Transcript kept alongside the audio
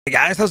Hey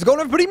guys, how's it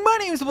going everybody? My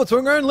name is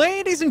Blitzwinger, and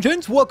ladies and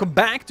gents, welcome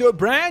back to a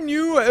brand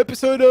new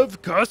episode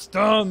of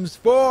Customs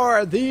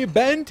for the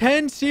Ben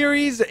 10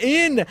 series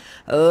in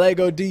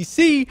LEGO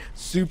DC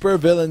Super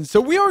Villains. So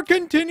we are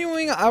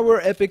continuing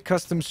our epic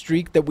custom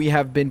streak that we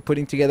have been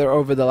putting together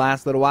over the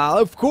last little while.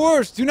 Of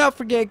course, do not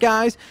forget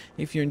guys,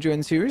 if you're enjoying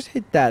the series,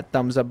 hit that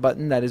thumbs up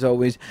button. That is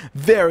always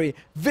very,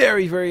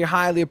 very, very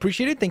highly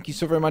appreciated. Thank you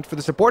so very much for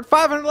the support.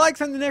 500 likes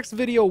and the next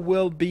video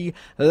will be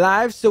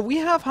live. So we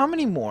have how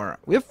many more?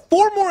 We have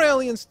 4 more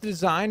aliens to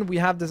design. We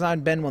have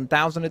designed Ben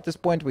 1000 at this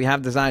point. We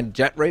have designed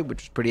Jet Ray,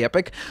 which is pretty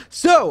epic.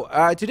 So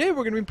today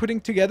we're going to be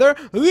putting together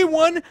the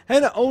one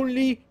and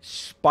only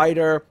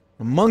Spider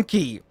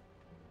Monkey.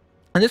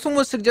 And this one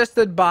was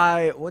suggested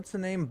by, what's the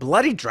name?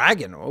 Bloody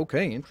Dragon.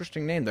 Okay,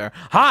 interesting name there.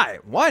 Hi,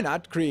 why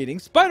not creating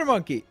Spider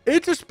Monkey?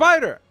 It's a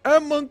spider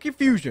and monkey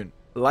fusion.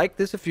 Like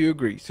this if you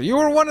agree. So you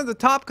were one of the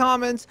top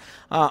comments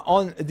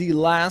on the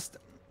last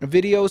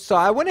video, so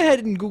I went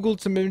ahead and googled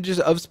some images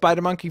of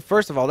Spider Monkey.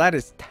 First of all, that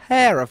is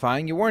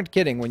terrifying. You weren't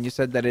kidding when you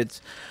said that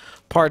it's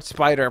part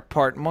spider,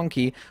 part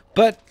monkey.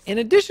 But in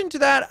addition to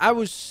that, I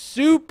was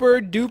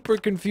super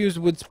duper confused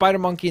with Spider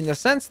Monkey in the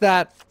sense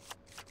that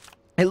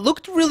it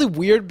looked really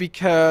weird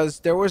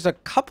because there was a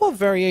couple of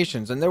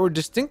variations and they were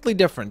distinctly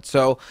different.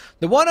 So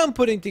the one I'm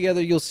putting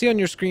together, you'll see on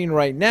your screen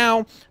right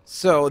now.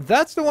 So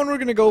that's the one we're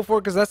going to go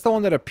for because that's the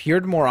one that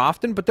appeared more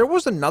often. But there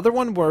was another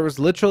one where it was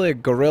literally a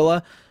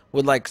gorilla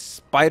with like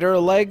spider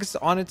legs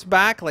on its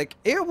back. Like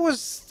it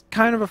was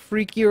kind of a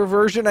freakier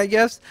version, I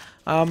guess,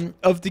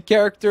 of the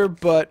character.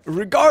 But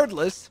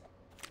regardless,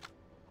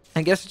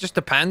 I guess it just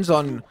depends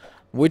on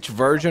which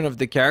version of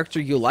the character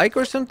you like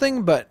or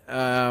something. But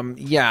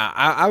yeah,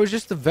 I was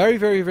just very,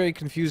 very, very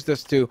confused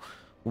as to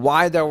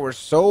why there were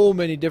so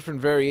many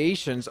different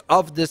variations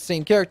of this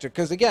same character.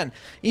 Because again,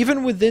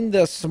 even within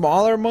the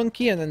smaller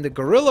monkey and then the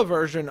gorilla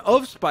version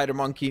of Spider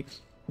Monkey,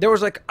 there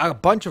was like a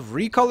bunch of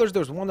recolors. There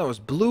was one that was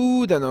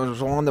blue, then there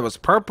was one that was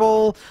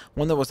purple,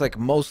 one that was like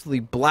mostly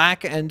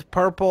black and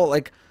purple,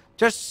 like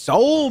just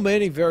so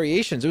many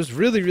variations. It was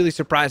really, really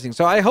surprising.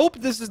 So I hope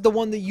this is the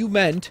one that you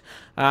meant,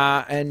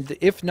 and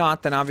if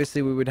not, then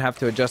obviously we would have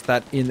to adjust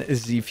that in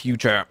the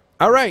future.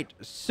 All right,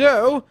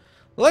 so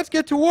let's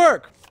get to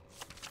work.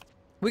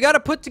 We got to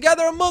put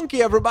together a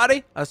monkey,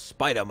 everybody. A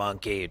spider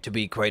monkey, to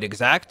be quite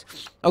exact.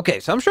 Okay,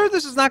 so I'm sure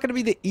this is not going to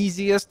be the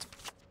easiest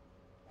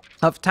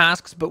of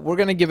tasks, but we're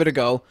gonna give it a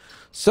go.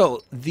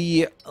 So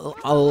the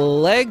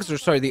legs, or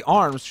sorry, the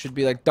arms should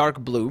be like dark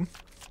blue.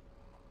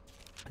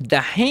 The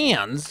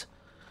hands,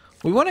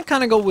 we want to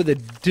kind of go with a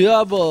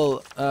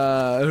double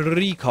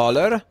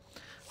recolor.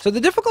 So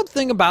the difficult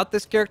thing about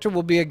this character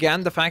will be,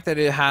 again, the fact that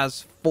it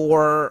has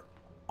 4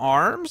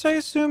 arms, I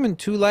assume, and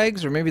 2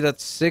 legs, or maybe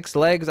that's 6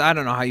 legs. I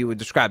don't know how you would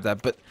describe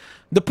that, but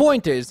the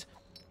point is,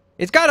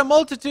 it's got a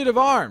multitude of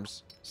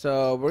arms.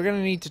 So we're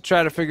gonna need to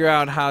try to figure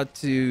out how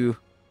to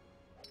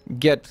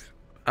get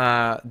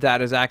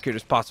that as accurate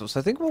as possible. So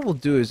I think what we'll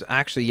do is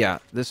actually, yeah,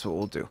 this is what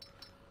we'll do.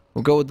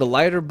 We'll go with the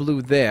lighter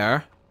blue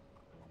there.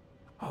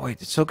 Oh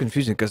wait, it's so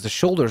confusing because the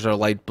shoulders are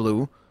light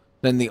blue,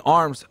 then the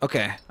arms,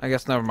 okay, I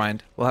guess never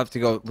mind. We'll have to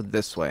go with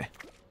this way.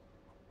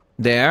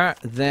 There.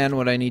 Then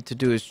what I need to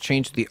do is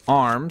change the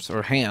arms,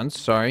 or hands,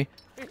 sorry,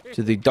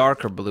 to the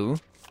darker blue.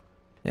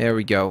 There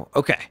we go.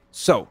 Okay,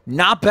 so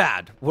not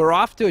bad. We're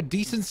off to a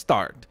decent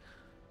start.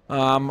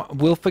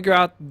 We'll figure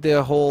out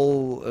the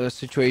whole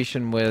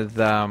situation with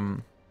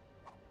the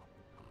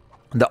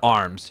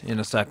arms in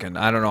a second.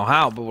 I don't know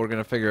how, but we're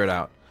going to figure it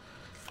out.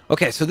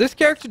 Okay, so this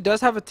character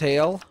does have a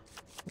tail,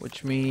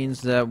 which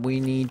means that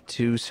we need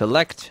to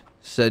select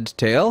said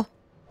tail.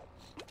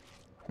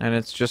 And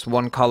it's just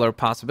one color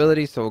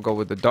possibility, so we'll go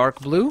with the dark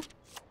blue.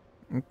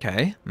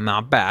 Okay,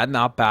 not bad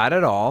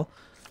at all.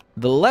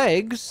 The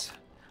legs,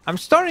 I'm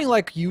starting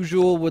like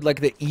usual with like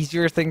the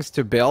easier things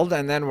to build,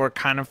 and then we're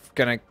kind of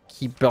gonna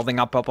keep building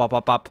up,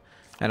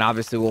 and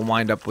obviously we'll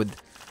wind up with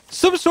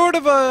some sort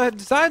of a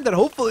design that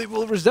hopefully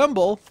will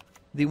resemble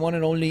the one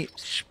and only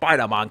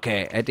Spider Monkey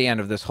at the end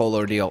of this whole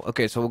ordeal.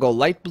 Okay, so we'll go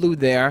light blue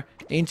there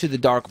into the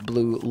dark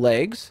blue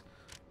legs.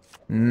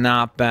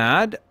 Not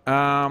bad.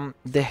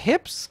 The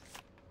hips,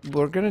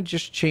 we're gonna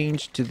just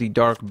change to the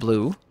dark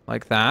blue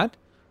like that.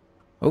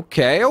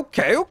 Okay.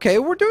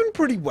 We're doing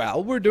pretty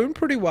well. We're doing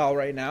pretty well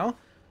right now.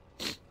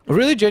 I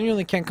really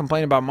genuinely can't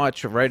complain about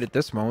much right at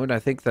this moment. I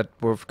think that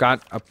we've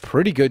got a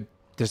pretty good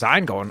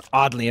design going,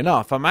 oddly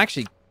enough. I'm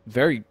actually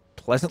very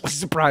pleasantly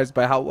surprised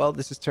by how well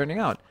this is turning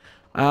out.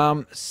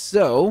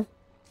 So,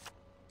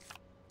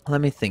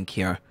 let me think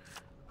here.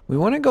 We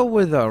want to go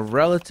with a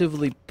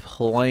relatively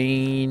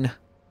plain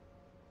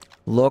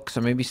look,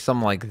 so maybe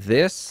something like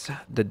this.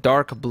 The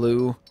dark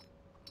blue,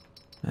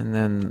 and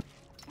then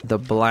the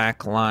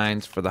black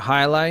lines for the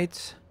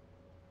highlights.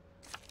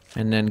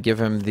 And then give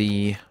him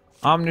the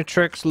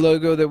Omnitrix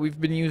logo that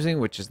we've been using,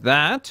 which is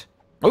that.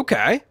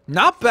 Okay,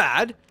 not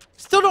bad.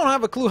 Still don't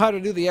have a clue how to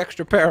do the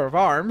extra pair of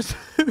arms,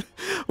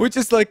 which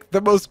is like the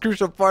most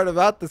crucial part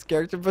about this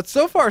character, but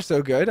so far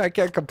so good. I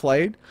can't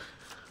complain.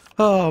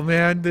 Oh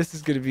man, this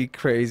is gonna be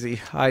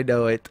crazy. I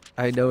know it.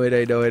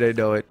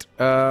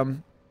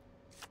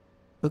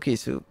 Okay,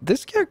 so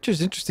this character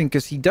is interesting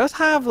because he does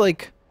have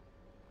like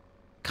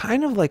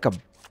kind of like a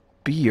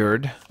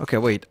beard. Okay,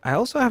 wait. I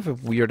also have a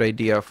weird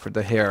idea for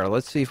the hair.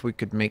 Let's see if we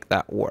could make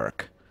that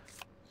work.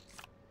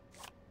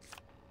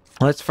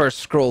 Let's first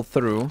scroll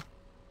through.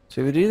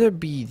 So it would either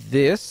be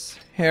this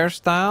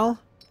hairstyle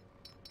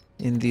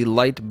in the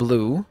light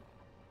blue.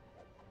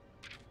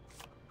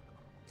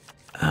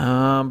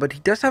 But he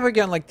does have,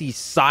 again, like these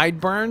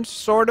sideburns,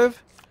 sort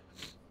of.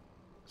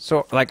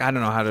 So, like, I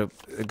don't know how to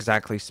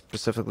exactly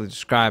specifically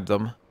describe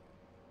them.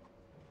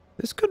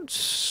 This could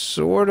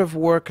sort of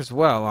work as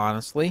well,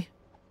 honestly.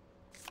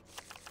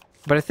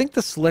 But I think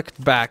the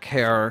slicked back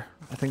hair,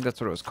 I think that's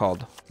what it was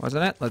called,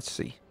 wasn't it? Let's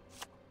see.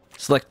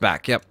 Slicked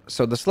back, yep.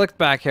 So the slicked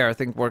back hair, I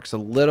think, works a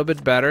little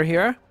bit better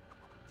here.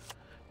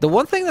 The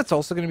one thing that's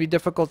also going to be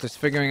difficult is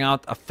figuring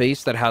out a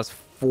face that has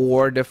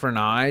 4 different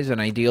eyes, and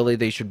ideally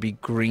they should be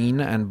green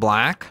and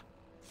black.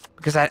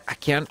 Because I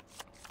can't...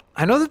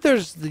 I know that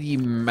there's the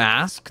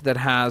mask that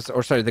has...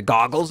 Or sorry, the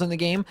goggles in the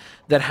game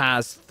that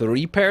has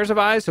 3 pairs of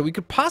eyes, so we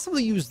could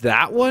possibly use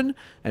that one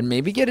and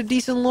maybe get a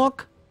decent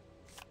look.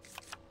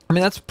 I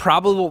mean, that's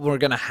probably what we're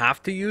going to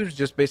have to use,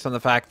 just based on the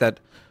fact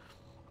that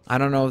I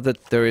don't know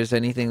that there is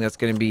anything that's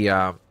going to be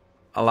a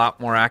lot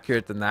more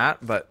accurate than that.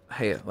 But,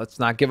 hey, let's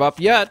not give up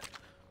yet.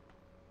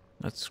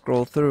 Let's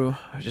scroll through.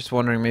 I was just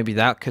wondering, maybe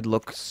that could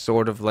look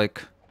sort of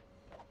like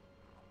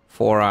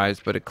 4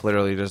 eyes, but it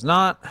clearly does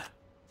not.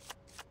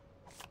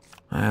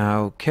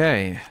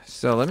 Okay,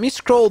 so let me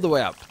scroll the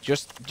way up.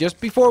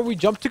 Just before we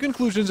jump to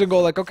conclusions and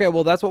go like, okay,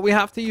 well, that's what we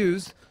have to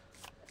use.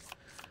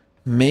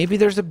 Maybe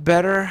there's a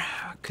better...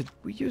 Could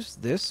we use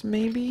this,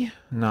 maybe?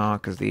 No,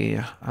 because the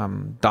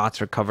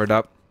dots are covered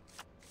up.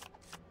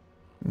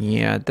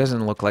 Yeah, it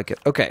doesn't look like it.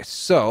 Okay,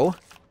 so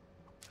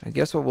I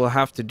guess what we'll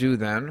have to do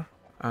then...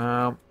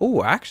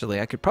 oh,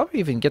 actually, I could probably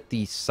even get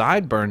the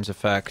sideburns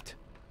effect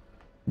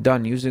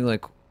done using,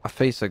 like, a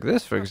face like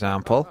this, for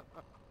example.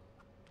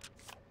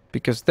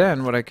 Because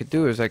then what I could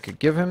do is I could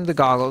give him the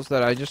goggles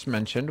that I just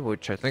mentioned,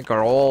 which I think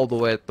are all the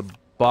way at the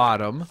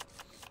bottom.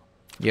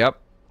 Yep.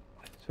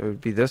 So it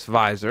would be this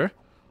visor.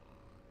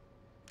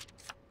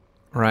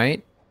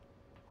 Right?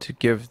 To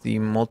give the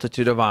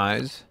multitude of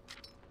eyes.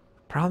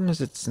 Problem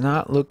is it's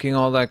not looking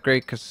all that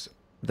great because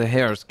the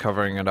hair is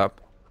covering it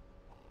up.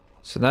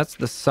 So that's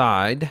the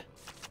side.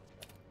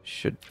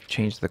 Should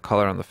change the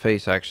color on the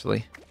face,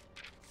 actually.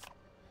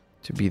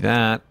 To be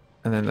that.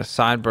 And then the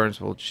sideburns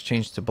will just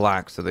change to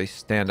black so they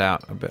stand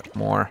out a bit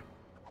more.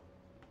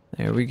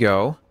 There we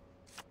go.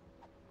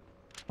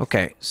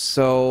 Okay,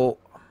 so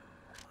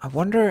I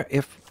wonder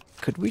if...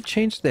 Could we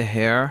change the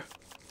hair?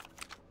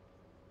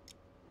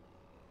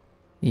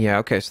 Yeah,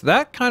 okay, so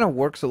that kind of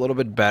works a little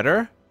bit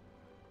better.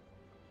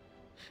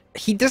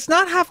 He does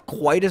not have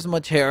quite as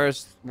much hair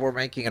as we're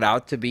making it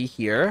out to be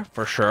here,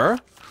 for sure.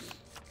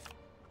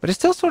 But it's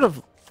still sort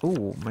of...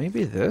 Ooh,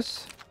 maybe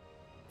this?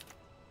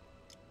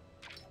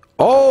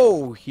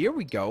 Oh, here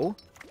we go.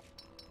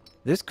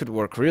 This could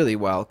work really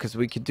well, because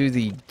we could do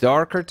the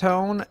darker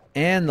tone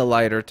and the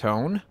lighter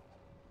tone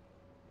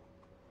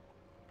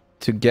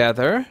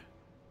together.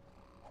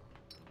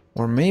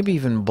 Or maybe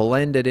even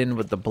blend it in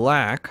with the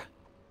black.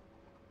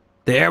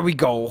 There we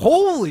go.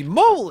 Holy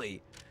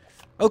moly!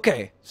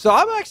 Okay, so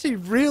I'm actually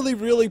really,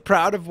 really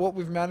proud of what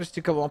we've managed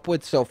to come up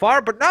with so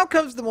far, but now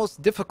comes the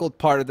most difficult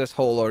part of this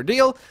whole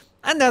ordeal,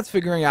 and that's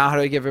figuring out how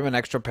to give him an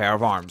extra pair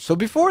of arms. So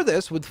before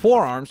this, with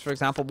 4 arms, for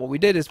example, what we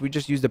did is we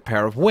just used a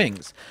pair of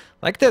wings.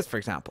 Like this, for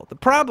example. The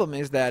problem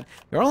is that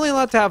you're only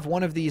allowed to have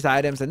one of these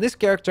items, and this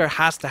character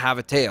has to have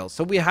a tail.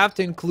 So we have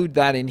to include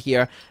that in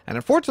here, and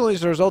unfortunately,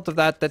 as a result of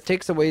that, that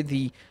takes away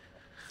the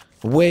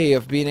way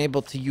of being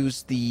able to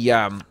use the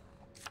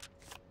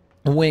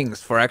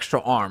wings for extra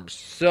arms.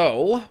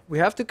 So we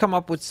have to come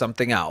up with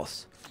something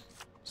else.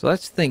 So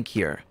let's think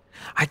here.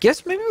 I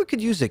guess maybe we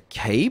could use a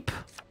cape.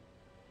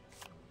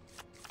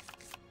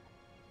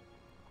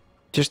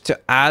 Just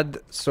to add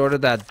sort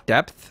of that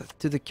depth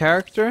to the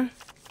character.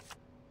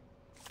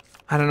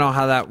 I don't know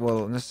how that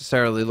will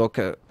necessarily look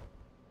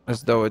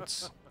as though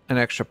it's an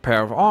extra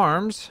pair of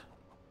arms.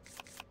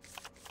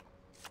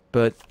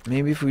 But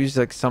maybe if we use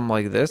like something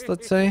like this,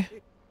 let's say.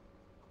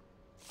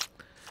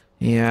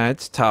 Yeah,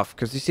 it's tough.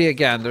 Because you see,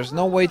 again, there's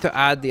no way to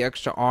add the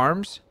extra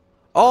arms.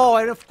 Oh,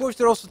 and of course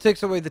it also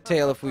takes away the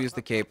tail if we use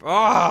the cape.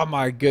 Oh,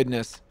 my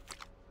goodness.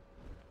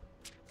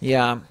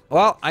 Yeah,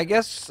 well, I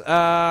guess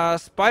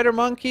Spider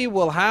Monkey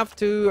will have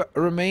to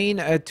remain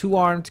a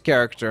 2-armed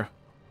character.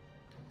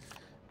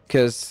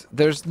 Because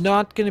there's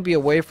not going to be a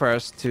way for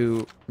us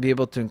to be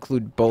able to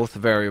include both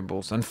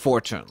variables,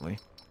 unfortunately.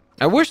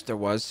 I wish there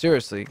was,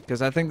 seriously,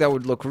 because I think that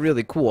would look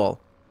really cool.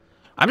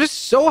 I'm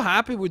just so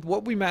happy with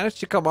what we managed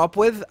to come up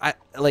with,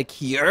 like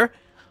here.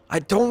 I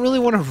don't really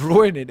want to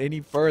ruin it any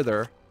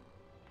further.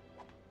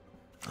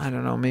 I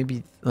don't know,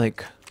 maybe,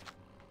 like...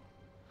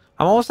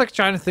 I'm almost like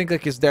trying to think,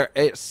 like, is there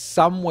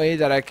some way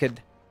that I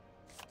could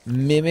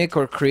mimic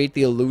or create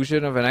the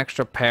illusion of an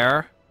extra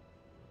pair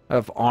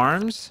of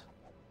arms?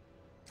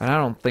 And I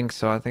don't think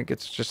so. I think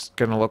it's just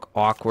gonna look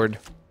awkward.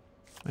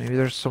 Maybe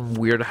there's some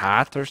weird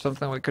hat or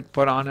something we could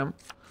put on him.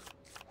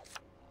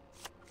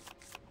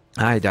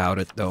 I doubt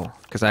it, though,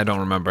 because I don't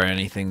remember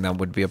anything that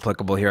would be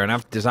applicable here. And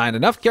I've designed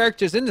enough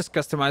characters in this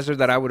customizer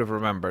that I would have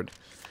remembered.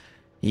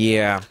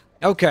 Yeah.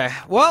 Okay.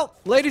 Well,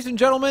 ladies and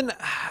gentlemen,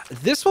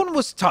 this one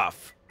was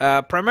tough.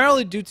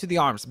 Primarily due to the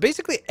arms.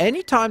 Basically,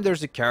 anytime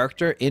there's a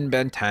character in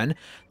Ben 10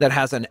 that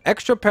has an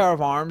extra pair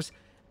of arms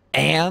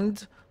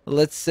and,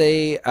 let's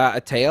say,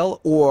 a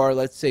tail, or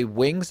let's say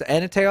wings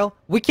and a tail,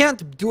 we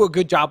can't do a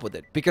good job with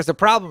it. Because the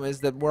problem is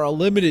that we're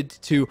limited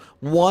to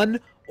one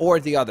or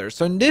the other.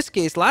 So in this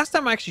case, last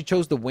time I actually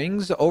chose the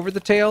wings over the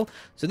tail.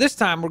 So this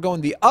time we're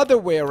going the other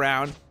way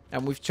around,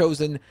 and we've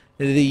chosen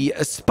the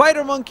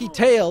spider monkey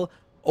tail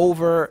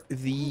over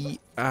the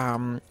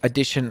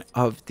addition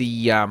of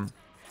the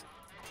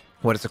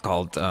what is it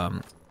called?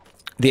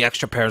 The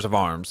extra pairs of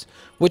arms,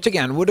 which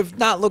again would have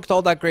not looked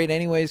all that great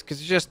anyways,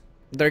 because it's just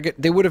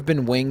they would have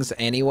been wings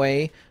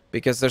anyway,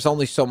 because there's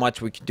only so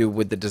much we can do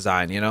with the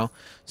design, you know?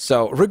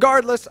 So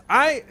regardless,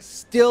 I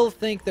still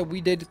think that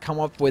we did come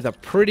up with a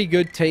pretty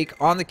good take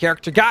on the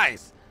character.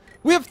 Guys,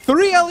 we have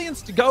 3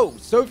 aliens to go.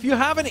 So if you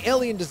have an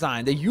alien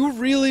design that you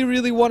really,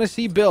 really want to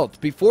see built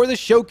before the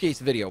showcase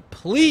video,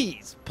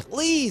 please,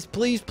 please,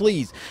 please,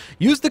 please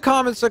use the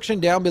comment section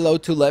down below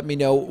to let me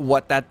know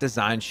what that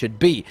design should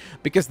be,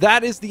 because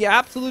that is the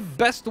absolute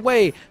best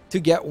way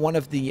to get one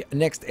of the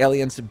next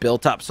aliens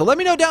built up. So let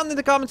me know down in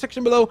the comment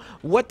section below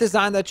what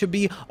design that should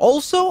be.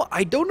 Also,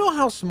 I don't know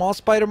how small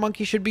Spider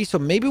Monkey should be, so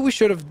maybe we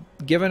should have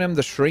given him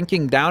the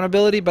shrinking down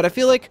ability, but I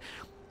feel like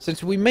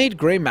since we made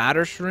Gray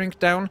Matter shrink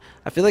down,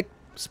 I feel like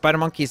Spider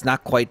Monkey is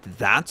not quite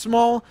that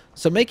small.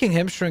 So making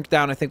him shrink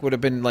down, I think, would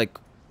have been like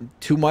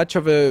too much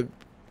of a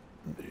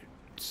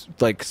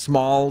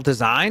small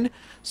design.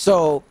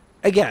 So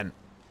again,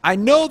 I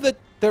know that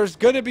there's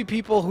going to be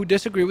people who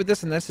disagree with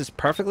this, and this is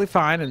perfectly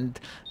fine and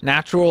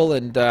natural,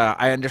 and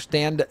I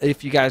understand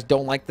if you guys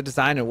don't like the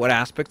design and what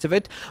aspects of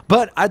it,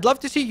 but I'd love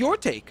to see your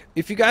take.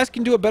 If you guys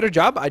can do a better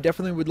job, I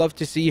definitely would love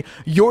to see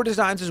your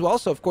designs as well.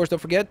 So of course, don't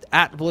forget,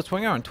 at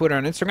Blitzwinger on Twitter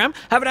and Instagram.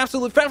 Have an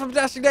absolute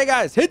fantastic day,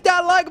 guys. Hit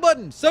that like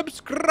button,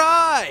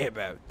 subscribe.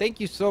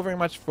 Thank you so very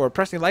much for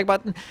pressing the like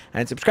button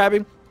and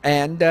subscribing,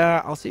 and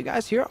I'll see you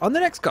guys here on the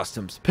next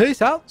customs. Peace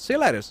out. See you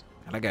later,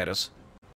 alligators.